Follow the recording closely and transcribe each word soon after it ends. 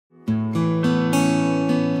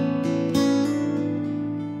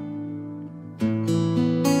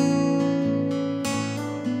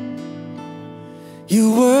You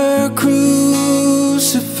were crucified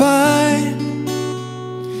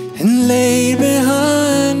and laid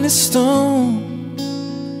behind a stone.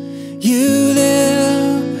 You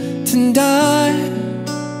lived and died,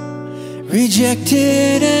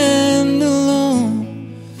 rejected and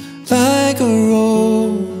alone, like a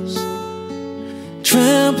rose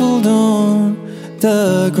trampled on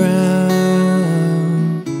the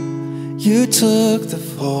ground. You took the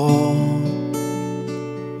fall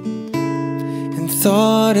and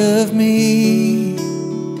thought of me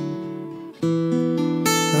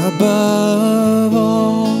above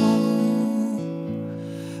all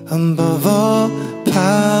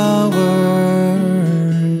powers,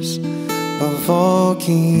 above all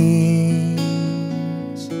kings,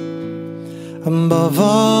 above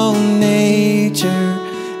all nature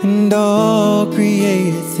and all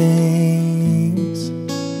created things,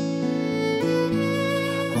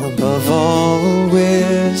 above all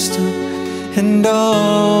wisdom and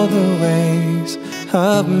all the ways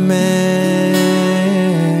of man.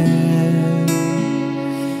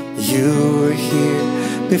 You were here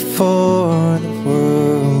before the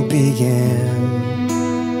world began.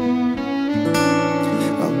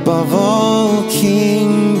 Above all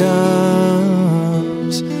kingdoms,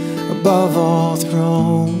 above all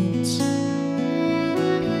thrones,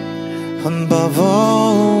 above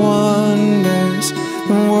all wonders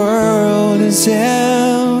the world has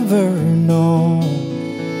ever known,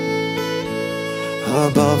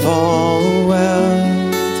 above all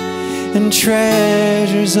wealth and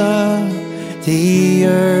treasures of the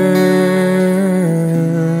earth.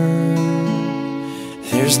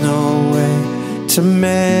 There's no way to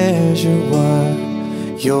measure what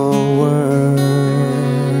you're worth.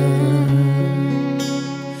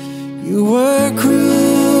 You were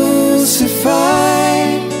crucified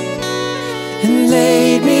and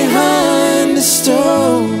laid behind the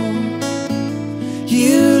stone.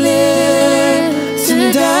 You lived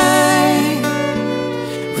and died,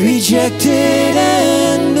 rejected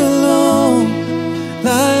and alone,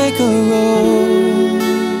 like a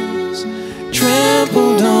rose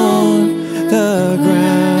trampled on the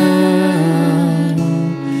ground.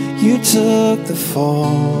 You took the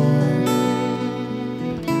fall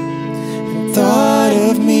and thought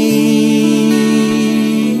of me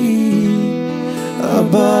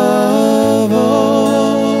above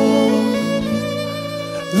all,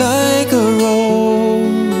 like a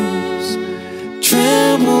rose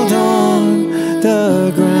trampled on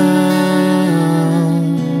the ground.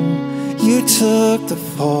 You took the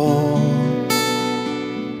fall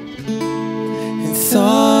and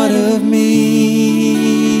thought of me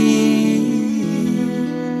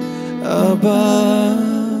above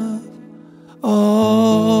all.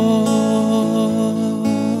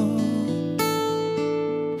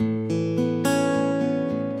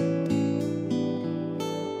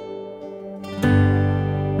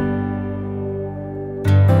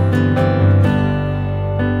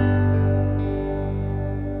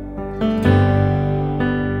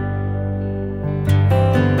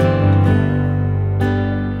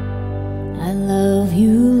 I love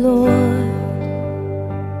you, Lord.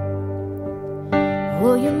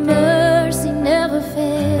 Oh, your mercy never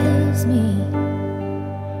fails me.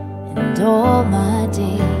 And all my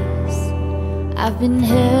days I've been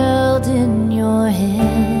held in your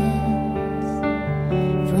hands.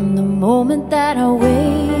 From the moment that I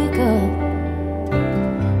wake up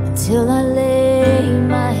until I lay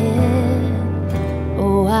my head,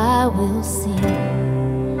 oh, I will sing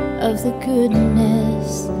of the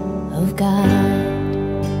goodness of God.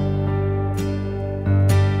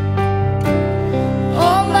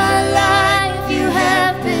 All my life you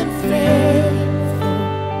have been faithful.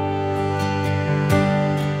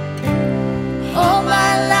 All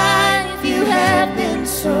my life you have been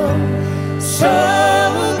so, so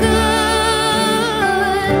good.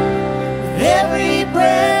 With every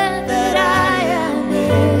breath that I am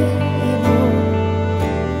able,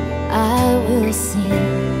 I will sing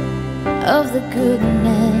of the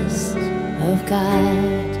goodness of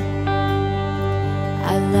God.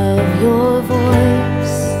 I love your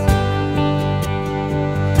voice.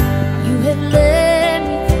 You have led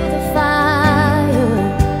me through the fire,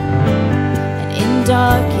 and in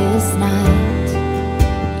darkest night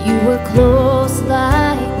you were close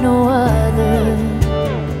like no other.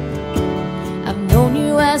 I've known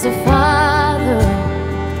you as a father,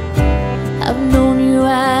 I've known you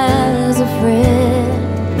as a friend,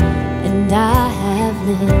 and I have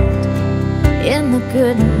lived in the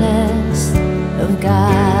goodness of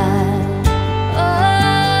God. Oh,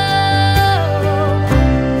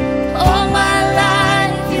 all my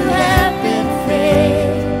life you have been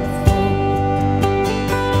faithful.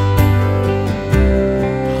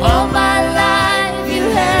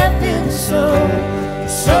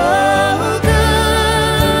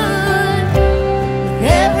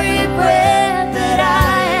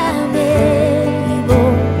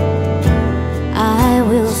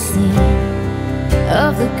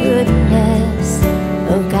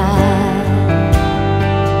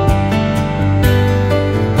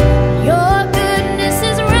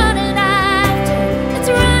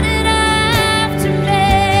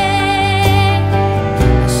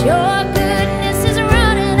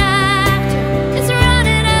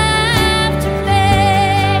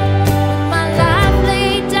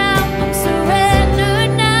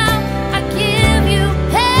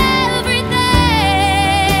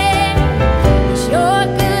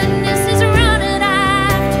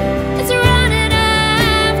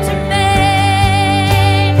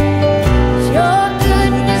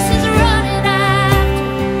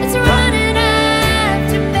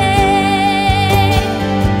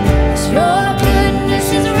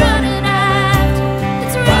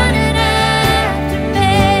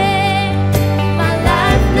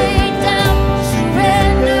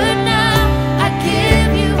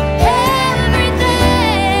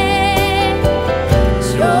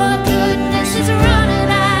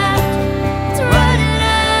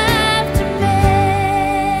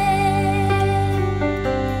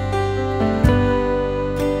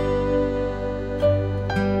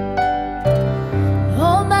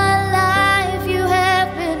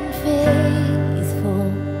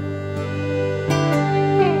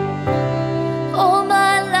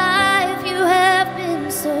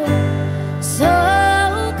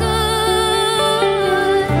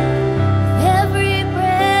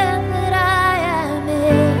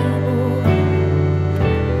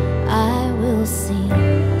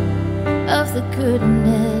 the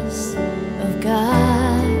goodness of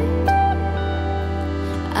God.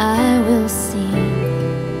 I will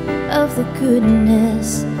sing of the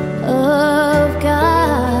goodness of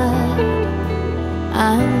God.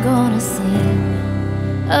 I'm gonna sing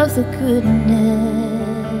of the goodness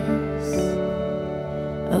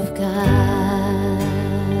of God.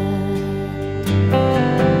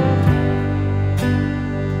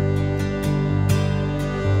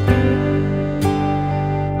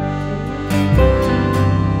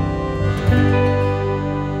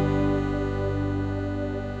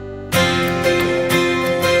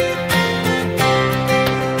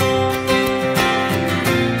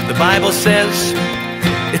 The Bible says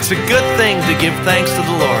it's a good thing to give thanks to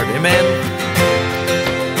the Lord. Amen.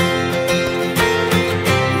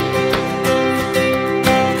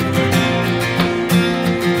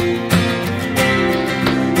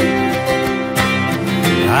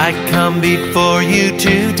 I come before you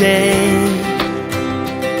today.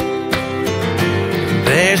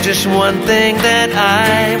 There's just one thing that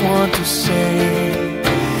I want to say.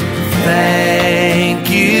 Thank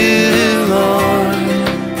you, Lord.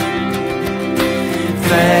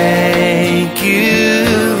 Thank you,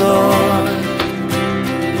 Lord,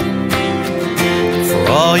 for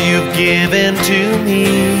all you've given to me,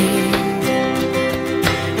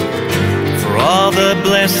 for all the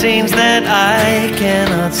blessings that I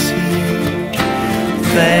cannot see.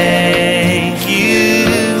 Thank you,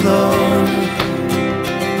 Lord.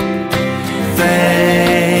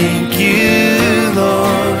 Thank you,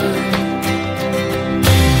 Lord.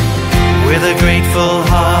 With a grateful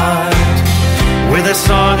heart, with a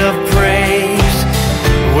song of praise,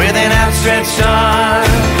 with an outstretched arm,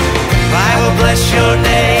 I will bless your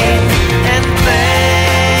name and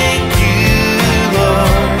thank you,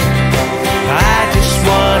 Lord. I just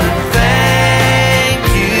want to thank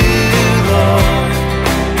you, Lord.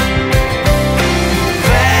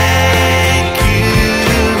 Thank you,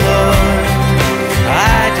 Lord.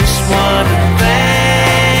 I just want to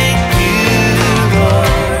thank you,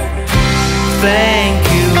 Lord. Thank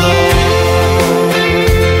you, Lord.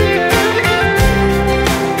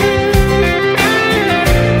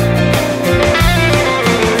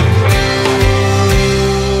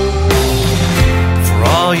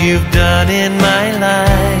 You've done in my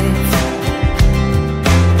life.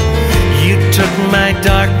 You took my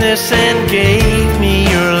darkness and gave me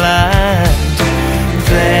your light.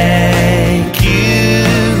 Thank you,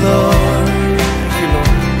 Lord.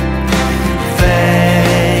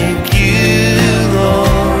 Thank you,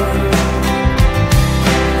 Lord.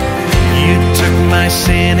 You took my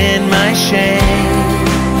sin and my shame.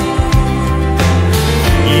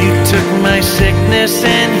 You took my sickness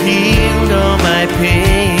and healed all my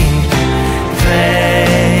pain.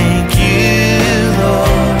 Thank you,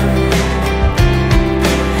 Lord.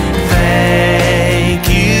 Thank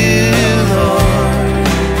you, Lord.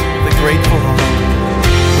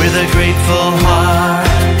 With a grateful heart,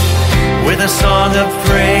 with a song of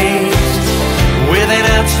praise, with an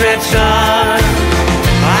outstretched arm,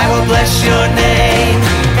 I will bless your name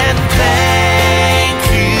and thank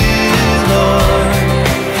you, Lord.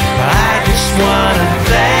 I just want to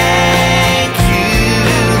thank you,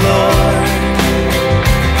 Lord.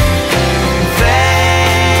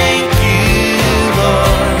 Thank you,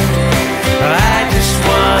 Lord. I just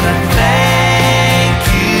want to thank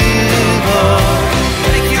you, Lord.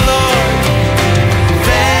 Thank you, Lord.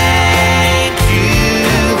 Thank you,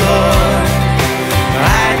 Lord.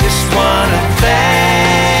 I just want to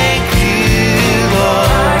thank you, Lord.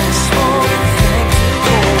 I just want to thank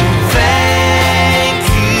you, Lord. Thank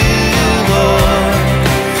you, Lord.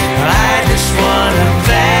 I just want to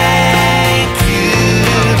thank you,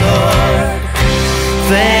 Lord.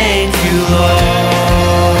 Thank you, Lord.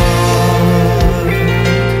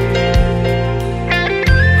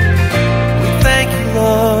 We thank you,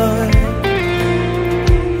 Lord.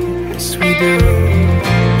 Yes, we do.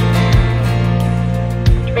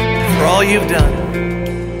 For all you've done,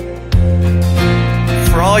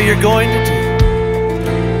 for all you're going to do.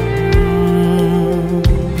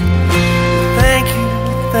 Thank you,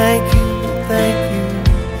 thank you, thank you.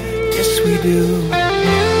 Yes, we do.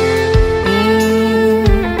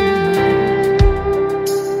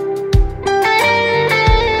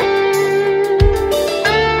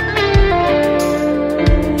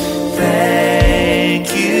 Thank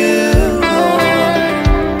you, Lord.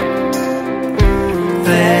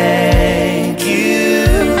 Thank you,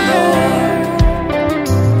 Lord.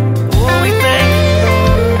 Oh, we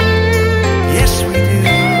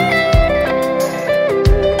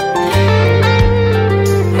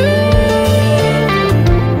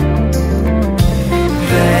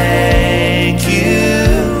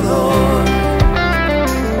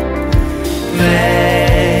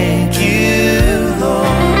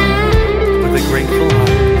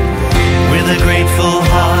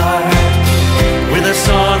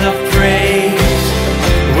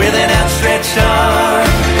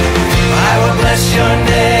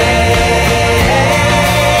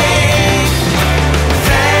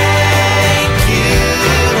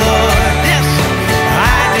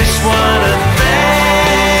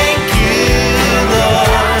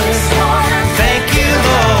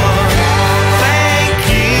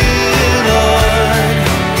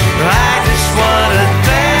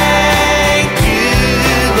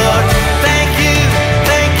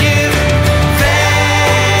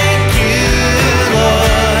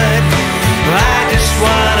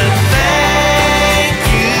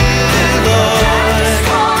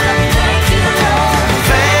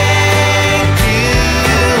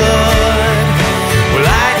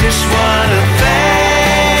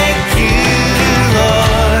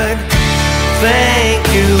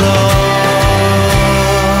you, Lord.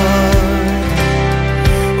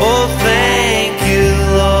 Oh, thank you,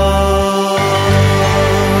 Lord.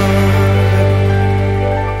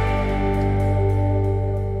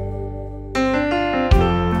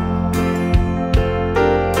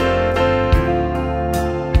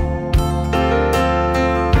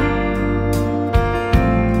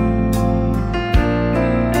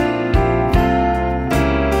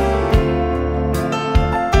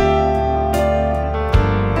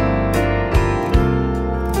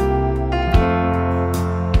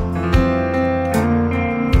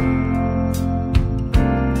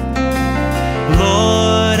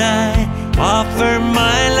 Lord, I offer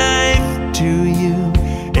my life to you,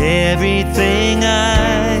 everything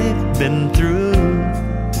I've been through.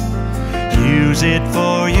 Use it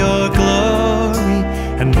for your glory,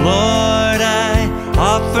 and Lord, I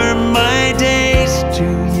offer my days to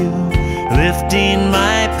you, lifting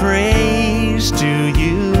my praise to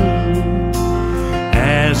you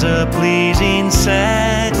as a pleasing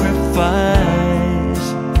sacrifice.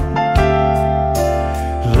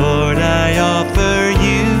 Lord, I offer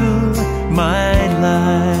you my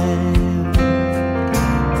life.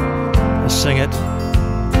 Let's sing it.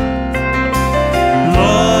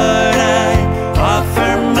 Lord, I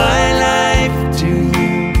offer my life to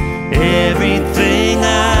you, everything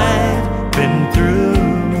I've been through.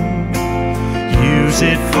 Use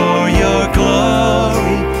it for your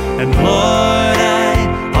glory, and Lord, I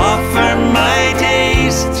offer my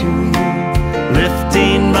days to you,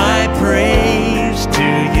 lifting my praise to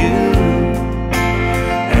you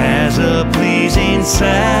as a pleasing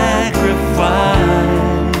sacrifice.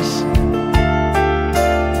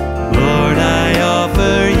 Lord, I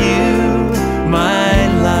offer you my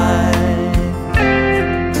life.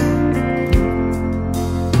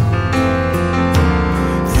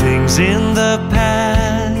 Things in the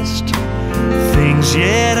past, things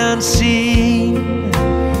yet unseen,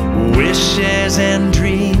 wishes and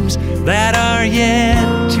dreams that are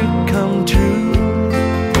yet to come true.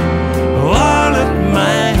 All of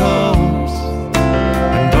my hopes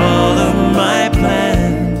and all of my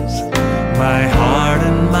plans, my heart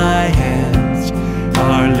and my hands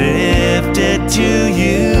are lifted to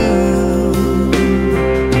you.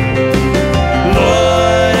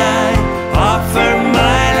 Lord, I offer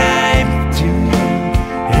my life to you,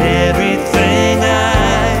 everything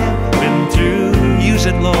I've been through. Use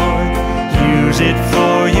it, Lord, use it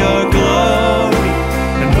for your glory,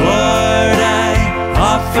 and Lord, I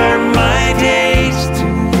offer my days to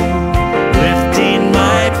you, lifting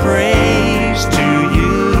my praise to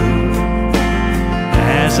you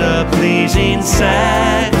as a pleasing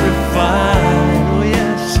sacrifice. Oh,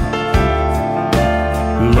 yes.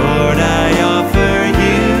 Lord, I offer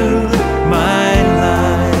you my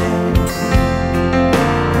life.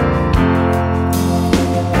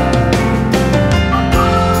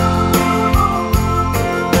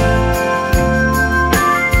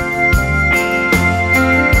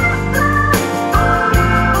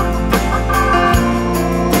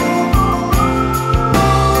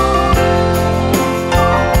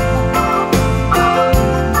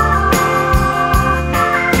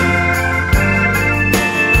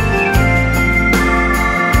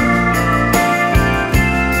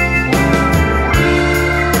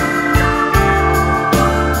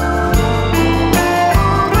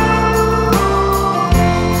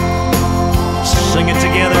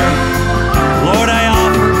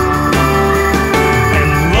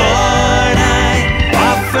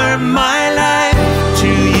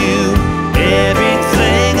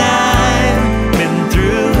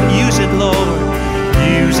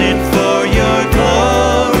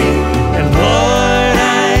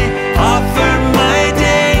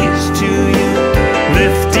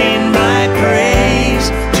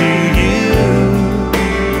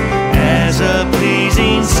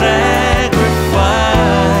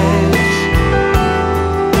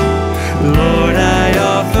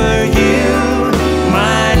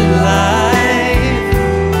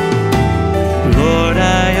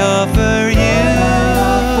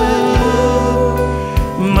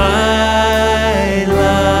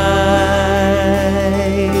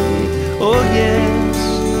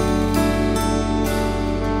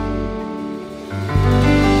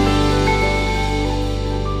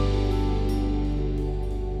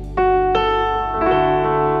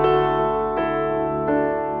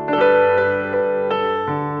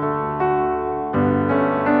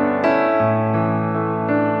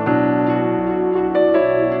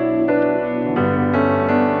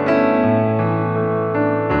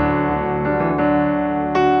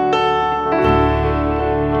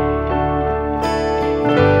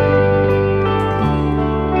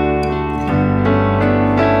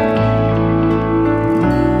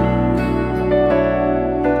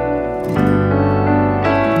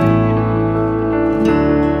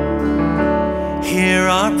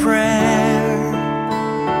 our prayer.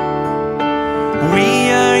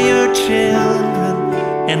 We are your children,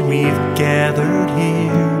 and we've gathered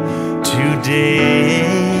here today.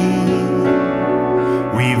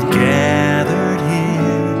 We've gathered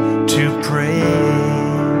here to pray.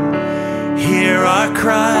 Hear our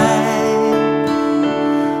cry.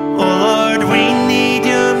 Oh Lord, we need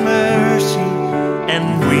your mercy,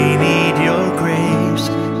 and we need your grace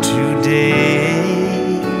today.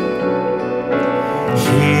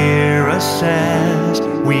 Hear us as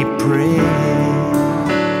we pray.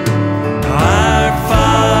 Our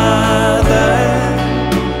Father,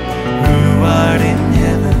 who art in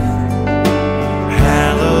heaven,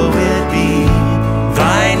 hallowed be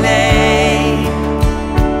thy name.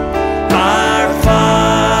 Our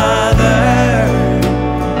Father,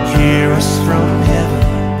 hear us from heaven,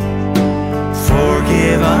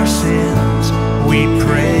 forgive our sins, we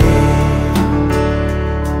pray.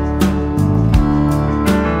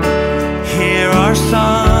 Hear our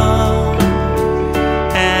song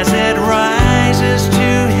as it rises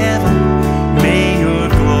to heaven. May your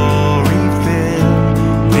glory fill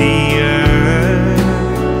the earth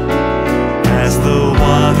as the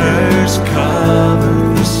waters cover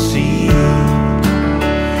the sea.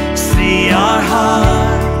 See our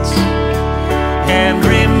hearts and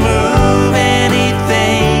remove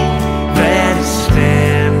anything that is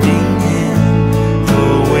standing in the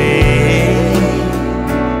way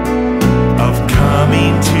of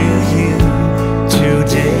coming to you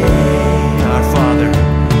today. Our Father,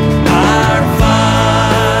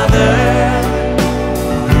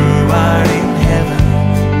 who art in heaven,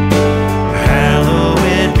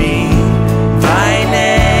 hallowed be thy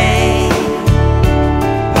name.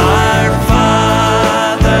 Our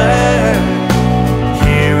Father,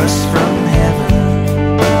 hear us from heaven,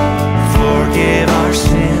 forgive our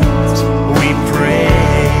sins, we pray.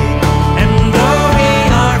 And though we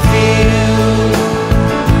are few,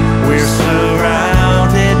 we're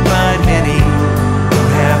surrounded by many who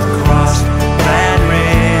have crossed that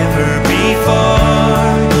river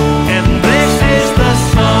before. And this is the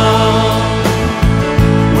song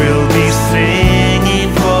we'll be singing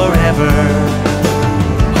forever.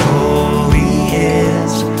 Holy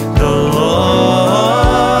is the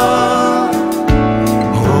Lord.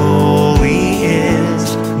 Holy is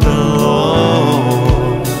the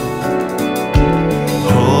Lord.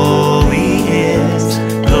 Holy is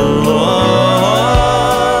the Lord.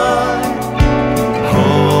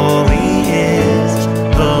 Holy is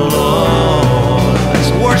the Lord.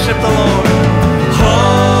 Let's worship the Lord.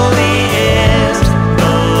 Holy is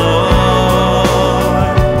the Lord.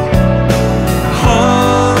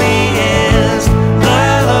 Holy is the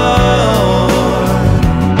Lord.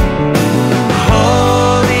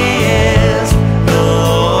 Holy is the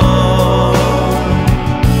Lord.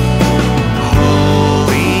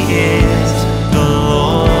 Holy is the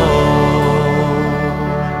Lord.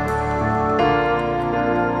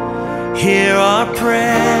 Hear our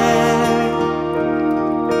prayer.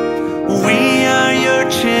 We are your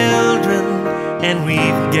children, and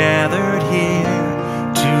we've gathered here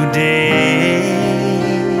today.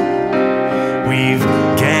 We've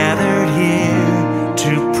gathered here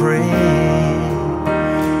to pray.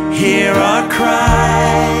 Hear our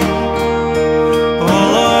cry. Oh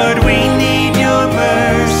Lord, we need your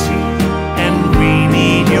mercy, and we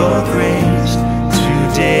need your grace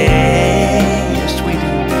today. Yes, we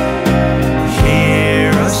do.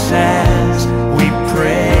 Hear us as we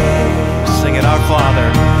pray. Sing it, our Father.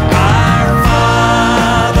 Our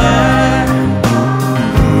Father,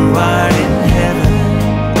 who art in heaven,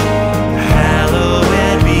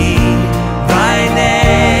 hallowed be thy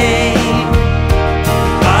name.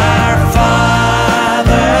 Our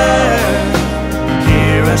Father,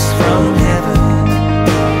 hear us from heaven,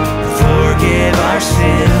 forgive our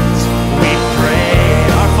sins, we pray.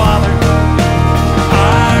 Our Father,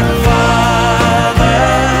 our Father,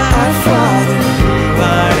 who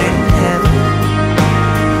art in heaven,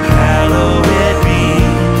 hallowed be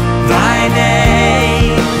thy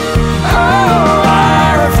name.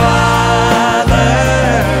 Our Father,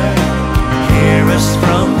 hear us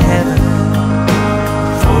from heaven,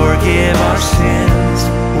 forgive our sins,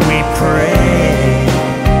 we pray.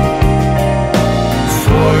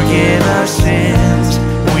 Forgive our sins,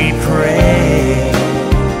 we pray.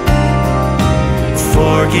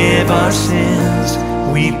 Forgive our sins,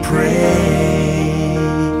 we pray.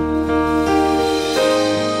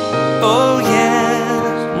 Oh yes.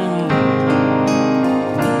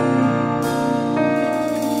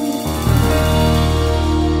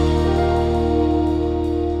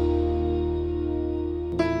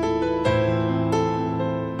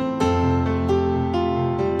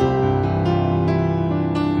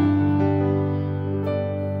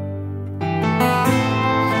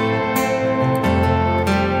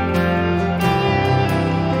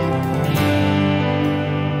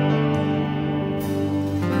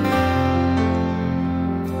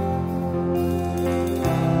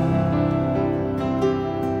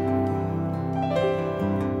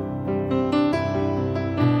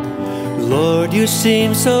 Lord, you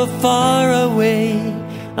seem so far away,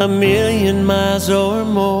 1,000,000 miles or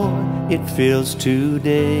more it feels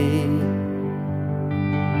today.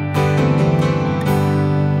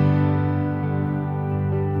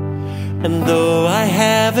 And though I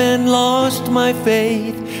haven't lost my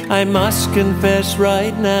faith, I must confess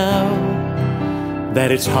right now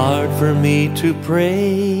that it's hard for me to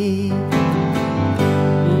pray.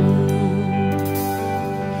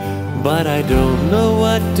 But I don't know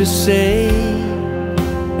what to say,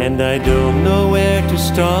 and I don't know where to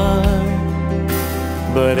start.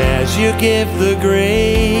 But as you give the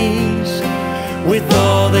grace, with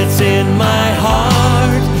all that's in my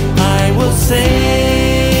heart, I will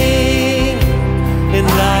sing and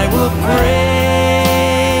I will praise.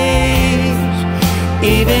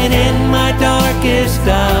 Even in my darkest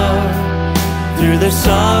hour, through the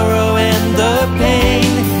sorrow and the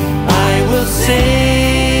pain, I will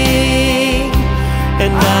sing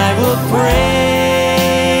and I will praise.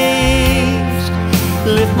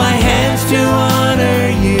 Lift my hands to honor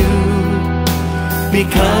you,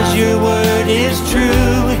 because your word is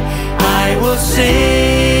true. I will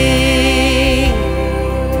sing.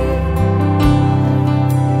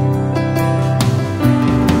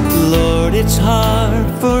 Lord, it's hard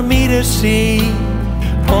for me to see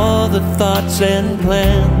all the thoughts and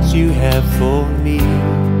plans you have for me.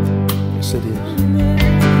 Yes, it is.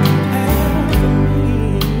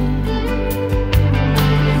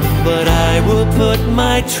 But I will put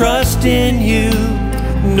my trust in you,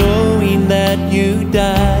 knowing that you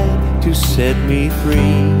died to set me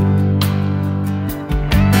free.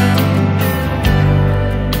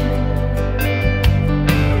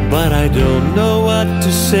 But I don't know what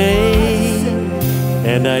to say,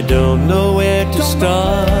 and I don't know where to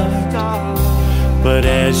start. But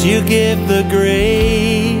as you give the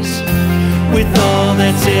grace, with all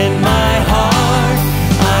that's in my heart,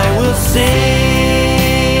 I will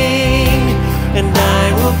sing and I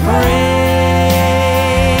will praise.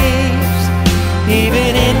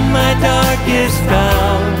 Even in my darkest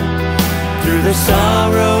hour, through the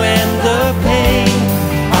sorrow and the pain,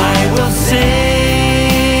 I will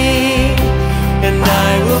sing and I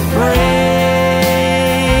will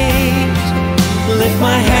praise. Lift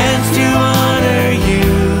my hands to honor you,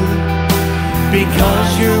 because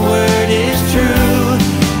your word is true.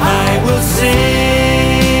 I will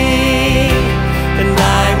sing and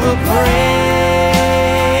I will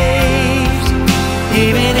praise.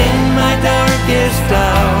 Even in my darkest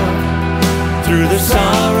hour, through the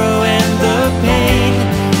sorrow and the pain,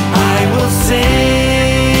 I will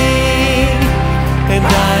sing and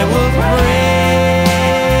I will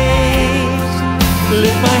praise.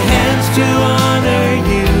 Lift my hands to honor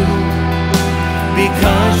you,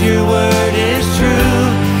 because your word is true.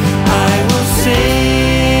 I will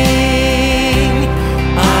sing,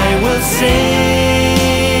 I will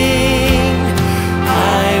sing,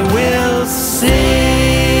 I will sing.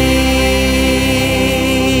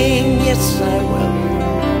 Yes, I will.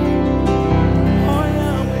 Oh,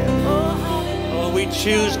 yeah, I will. Oh, we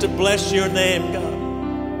choose to bless your name, God.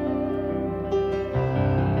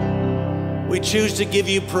 We choose to give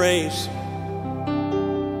you praise,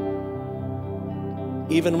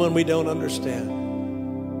 even when we don't understand.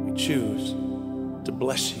 We choose to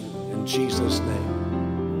bless you in Jesus' name.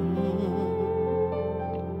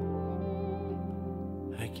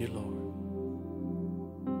 Thank you, Lord.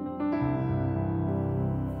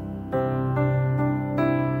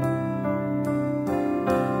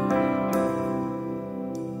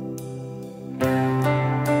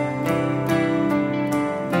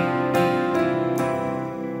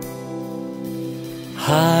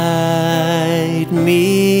 Hide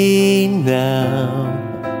me now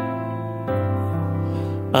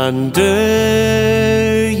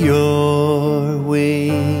under your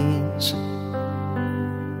wings.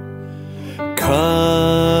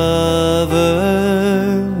 Cover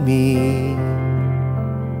me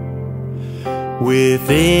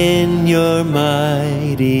within your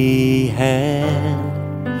mighty hand.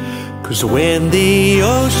 'Cause when the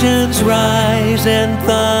oceans rise and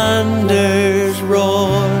thunders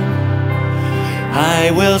roar,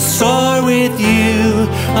 I will soar with you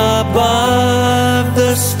above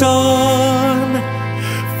the storm.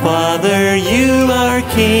 Father, you are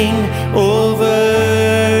king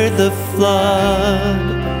over the flood,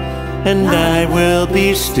 and I will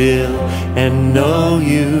be still and know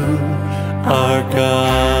you are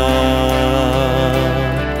God.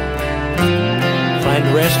 Find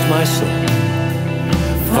rest, my soul.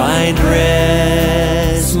 Find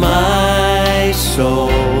rest, my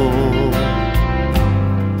soul,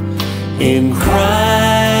 in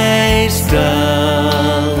Christ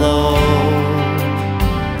alone.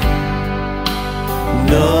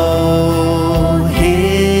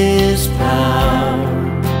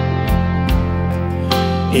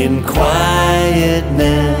 in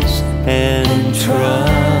quietness and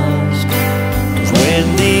trust. 'Cause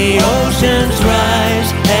when the oceans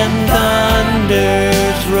rise and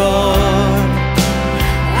thunders roar,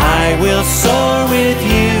 I will soar with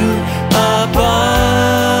you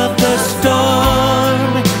above the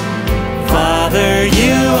storm. Father,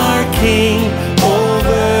 you are king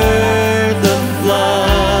over the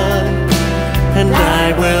flood, and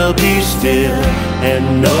I will be still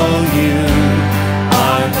and know you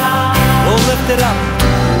are God. Oh, lift it up.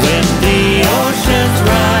 When the oceans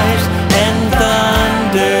rise and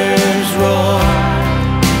thunders roar,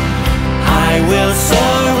 I will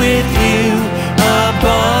soar with you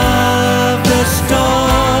above the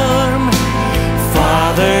storm.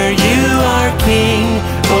 Father, you are king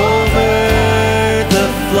over the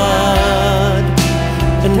flood,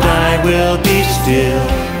 and I will be still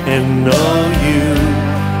and know you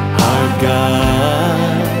are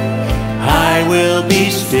God. I will be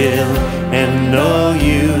still and know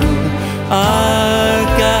you are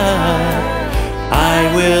God. I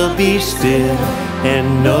will be still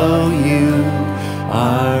and know you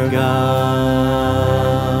are God.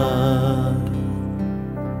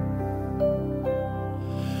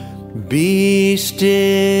 Be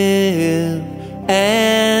still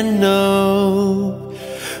and know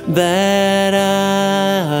that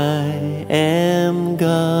I am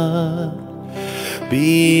God.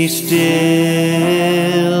 Be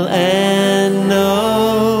still and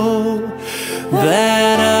know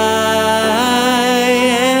that I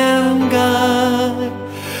am God.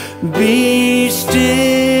 Be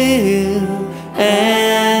still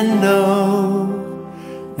and know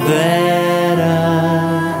that I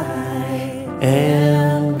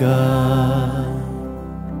am God.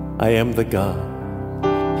 I am the God.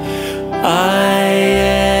 I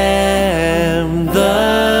am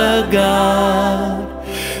the God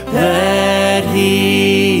that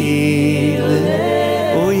healeth.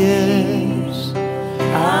 Oh yes,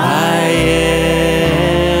 I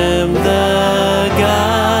am the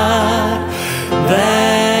God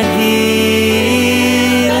that healeth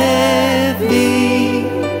thee.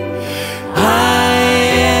 I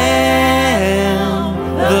am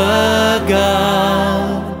the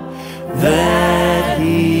God that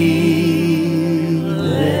healeth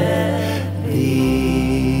thee.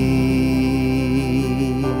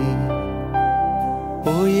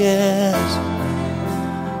 Oh yes.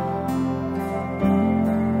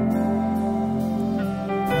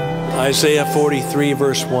 Isaiah 43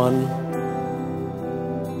 verse 1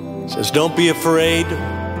 says, don't be afraid.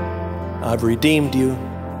 I've redeemed you.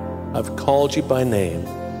 I've called you by name.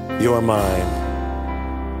 You are mine.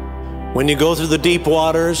 When you go through the deep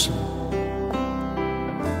waters,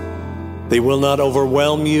 they will not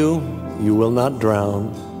overwhelm you. You will not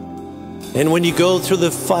drown. And when you go through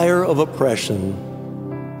the fire of oppression,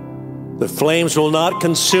 the flames will not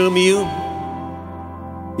consume you.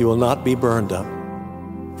 You will not be burned up.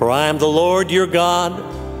 For I am the Lord your God,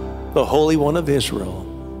 the Holy One of Israel,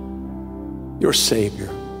 your Savior.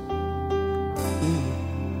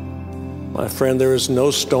 My friend, there is no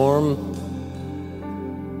storm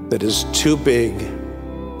that is too big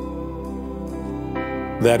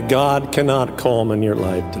that God cannot calm in your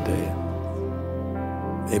life today.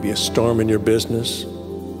 Maybe a storm in your business,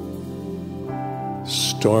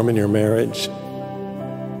 storm in your marriage,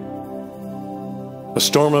 a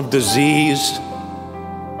storm of disease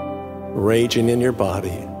raging in your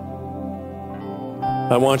body.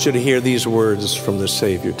 I want you to hear these words from the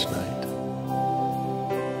Savior tonight.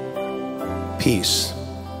 Peace,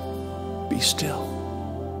 be still.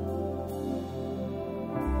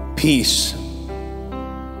 Peace,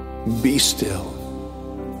 be still,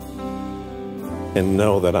 and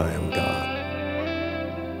know that I am God.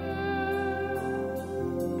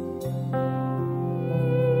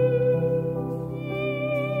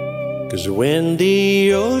 Because when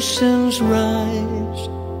the oceans rise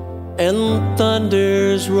and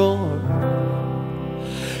thunders roar,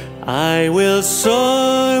 I will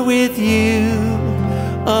soar with you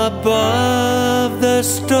above the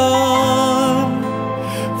storm.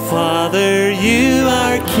 Father, you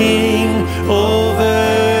are king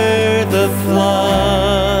over the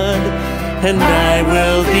flood, and I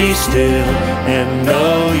will be still and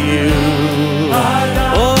know you.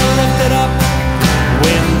 Oh, lift it up.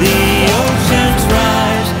 When the oceans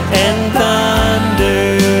rise and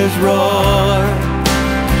thunders roar,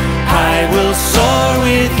 I will soar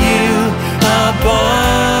with you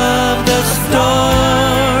above the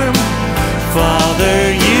storm. Father,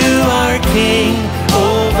 you are king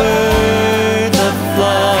over the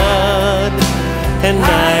flood, and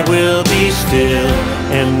I will be still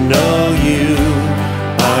and know you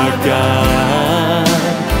are God.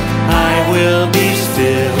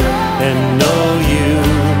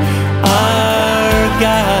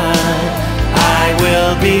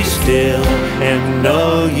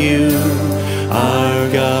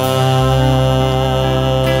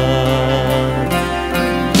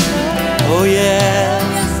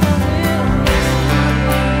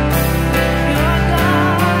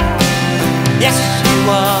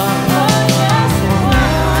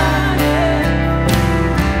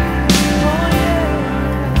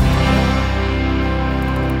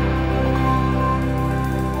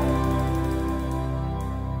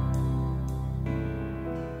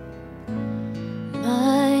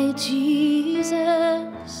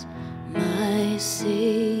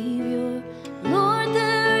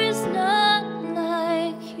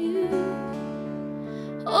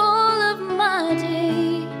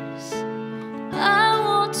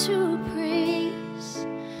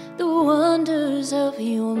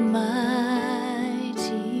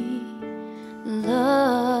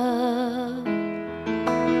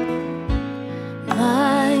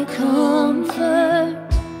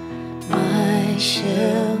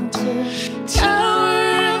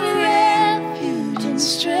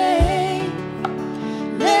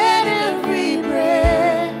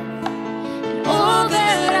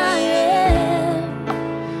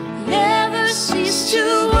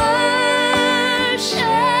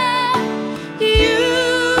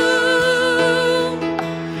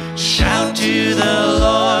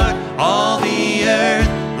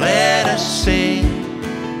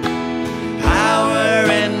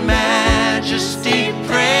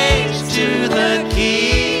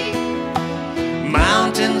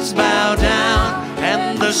 mountains bow down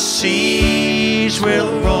and the seas will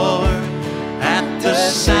roar at the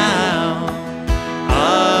sound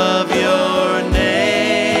of your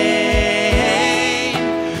name.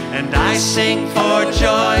 And I sing for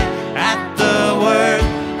joy at the word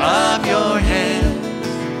of your hand.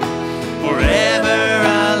 Forever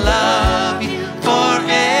I'll love you,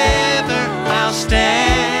 forever I'll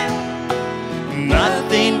stand.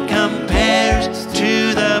 Nothing compares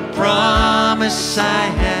to the promise I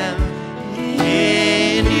have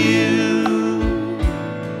in you.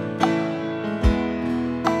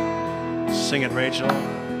 Sing it, Rachel.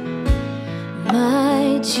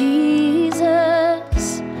 My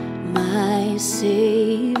Jesus, my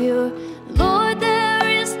Savior, Lord, there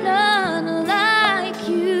is none like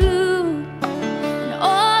you. In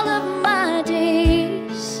all of my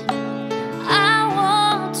days, I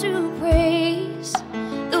want to praise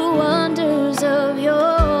the wonders of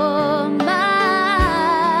your mighty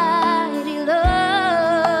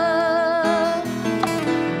love.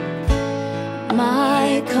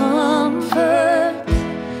 My comfort,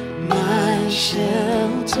 my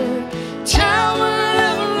shelter, tower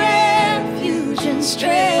of refuge and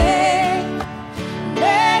strength.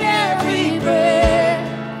 Let every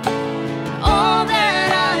breath, all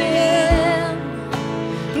that I am,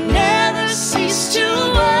 never cease to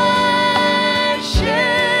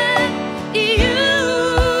worship you.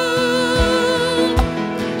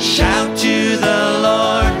 Shout to the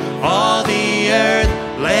Lord, all the earth,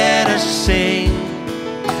 let us sing.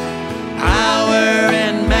 Power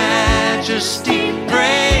and majesty,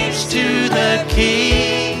 praise to the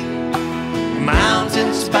King.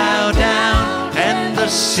 Mountains bow down and the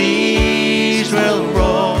seas will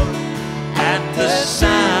roar at the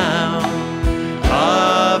sound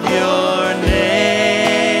of your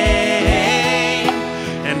name.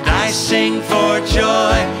 And I sing for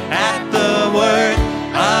joy at the word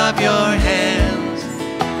of your hands.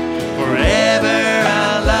 Forever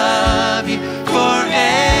I'll love you,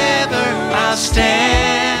 forever I'll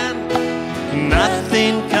stand.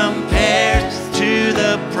 Nothing compares to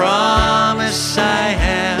the promise I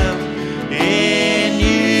have in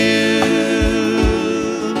you.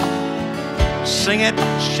 Sing it,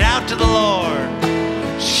 shout to the Lord.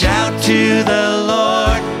 Shout to the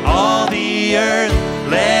Lord, all the earth,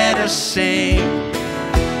 let us sing.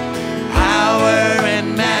 Power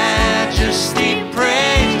and majesty,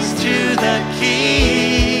 praise to the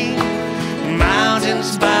King.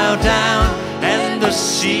 Mountains bow down and the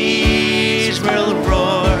seas will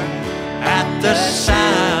roar at the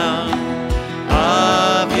sound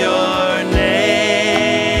of your name.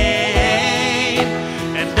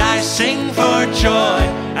 And I sing for joy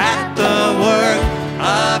at the work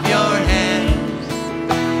of your hands.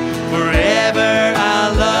 Forever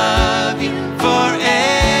I'll love you,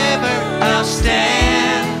 forever I'll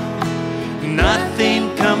stand.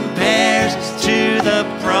 Nothing compares to the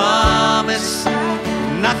promise.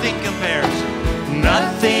 Nothing compares.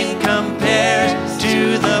 Nothing compares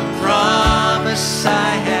to the promise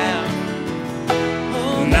I have.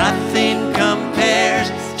 Nothing compares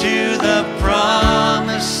to the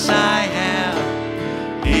promise I have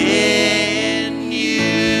in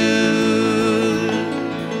you.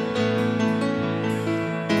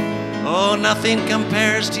 Oh, nothing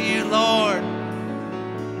compares to you, Lord.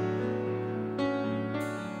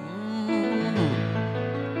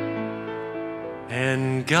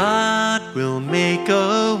 And God will make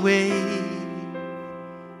a way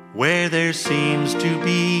where there seems to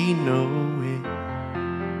be no way.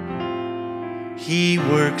 He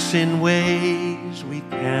works in ways we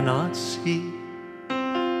cannot see.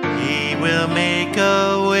 He will make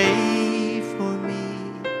a way for me.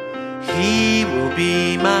 He will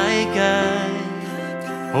be my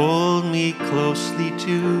guide, hold me closely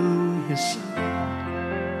to his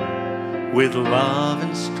side with love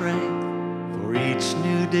and strength. For each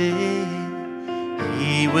new day,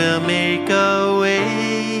 he will make a way.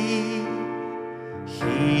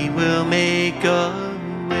 He will make a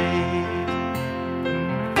way.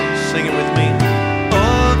 Sing it with me.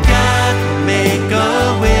 Oh, God will make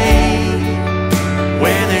a way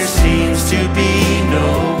where there seems to be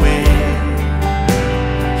no way.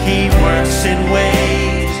 He works in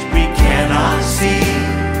ways we cannot see.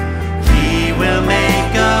 He will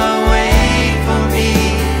make a way for me.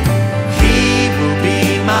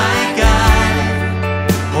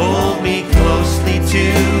 To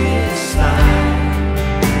his side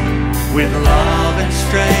with love and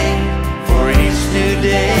strength for each new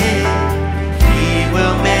day.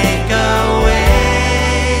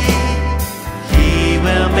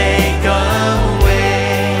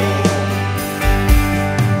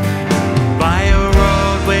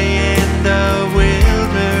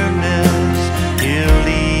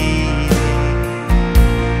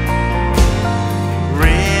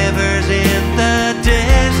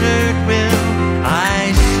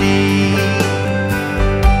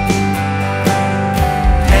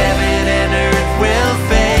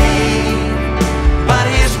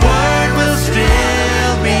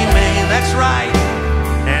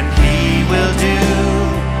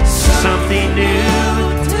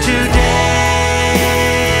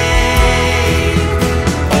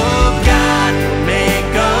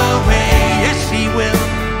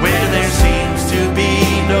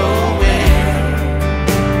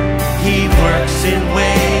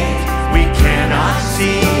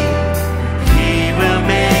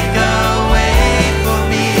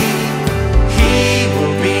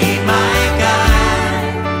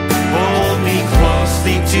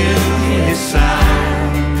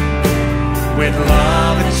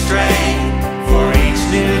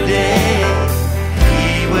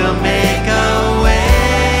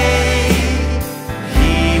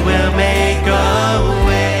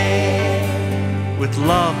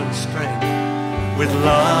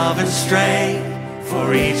 strength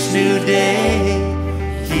for each new day.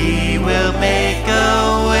 He will make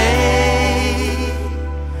a way.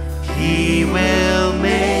 He will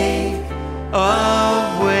make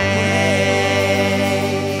a way.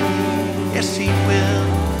 Yes, He will.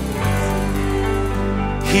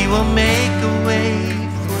 He will make a way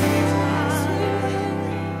for you.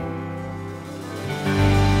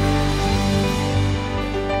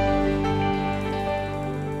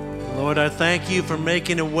 Lord, I thank You for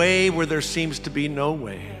making a way where there seems to be no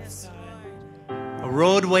way. A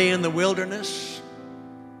roadway in the wilderness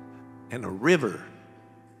and a river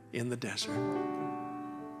in the desert.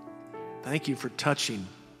 Thank You for touching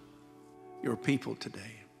Your people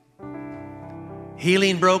today.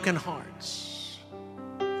 Healing broken hearts.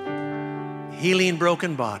 Healing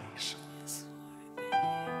broken bodies.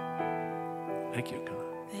 Thank You, God.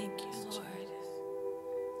 Thank You, Lord.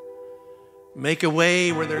 Make a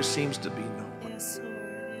way where there seems to be no way. Yes,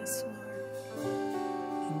 Lord. Yes, Lord.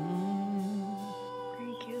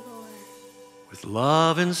 Thank You, Lord. With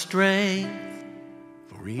love and strength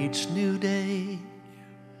for each new day,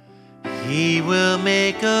 He will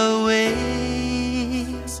make a way.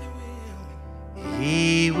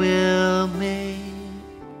 He will make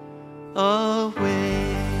a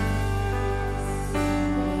way.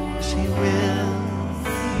 Yes, He will.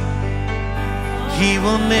 He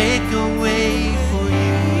will make a way for you.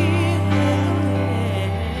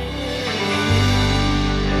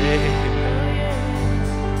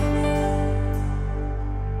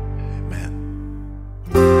 Amen.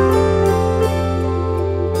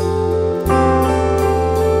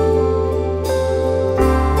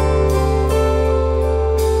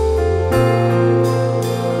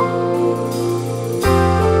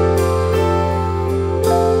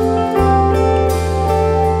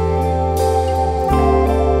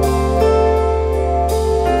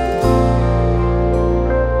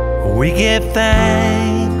 We give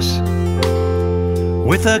thanks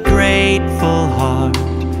with a grateful heart.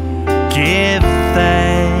 Give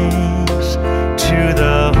thanks to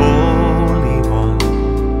the Holy One.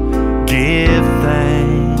 Give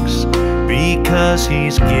thanks because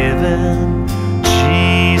He's given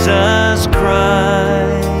Jesus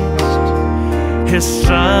Christ, His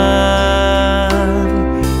Son.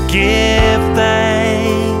 Give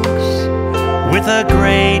thanks with a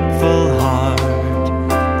grateful heart.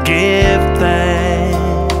 Give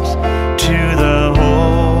thanks to the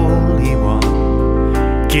Holy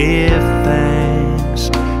One. Give thanks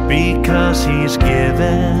because He's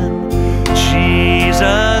given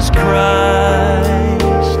Jesus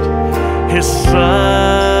Christ, His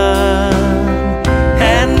Son.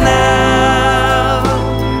 And now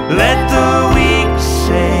let the weak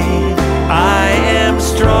say, I am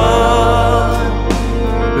strong.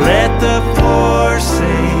 Let the poor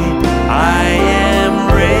say, I am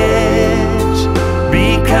rich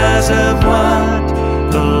because of what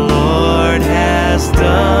the Lord has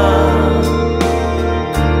done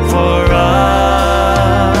for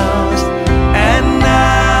us. And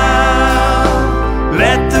now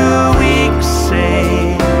let the weak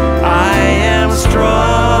say, I am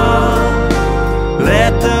strong.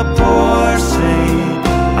 Let the poor say,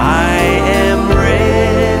 I am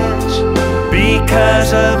rich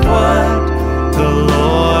because of what the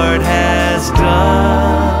Lord has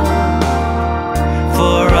done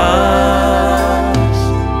for us.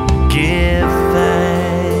 Give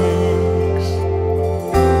thanks.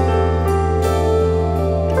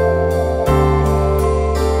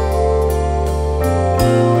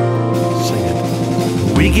 Sing it.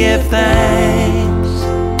 We give thanks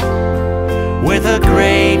with a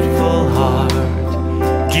grateful heart.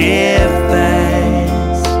 Give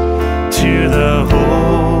thanks to the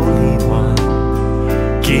Holy One.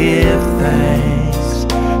 Give thanks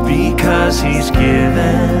because He's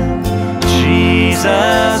given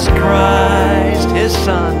Jesus Christ, His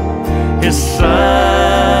Son, His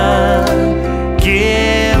Son.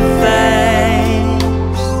 Give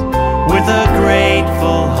thanks with a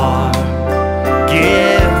grateful heart.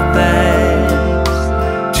 Give thanks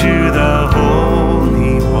to the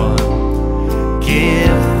Holy One.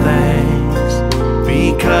 Give thanks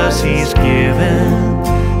because He's given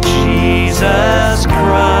Jesus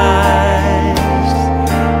Christ,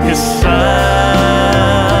 His Son.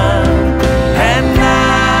 And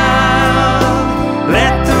now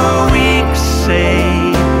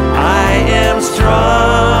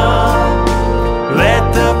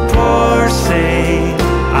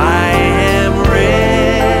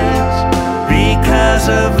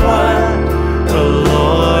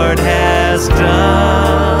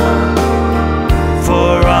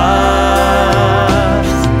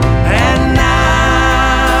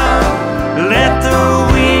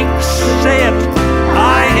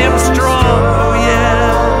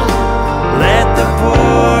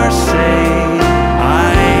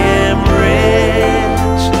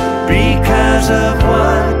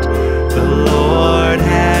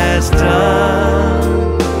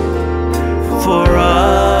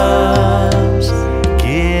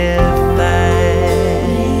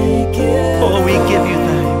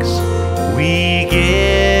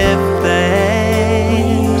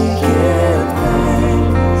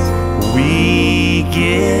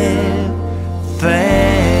pain.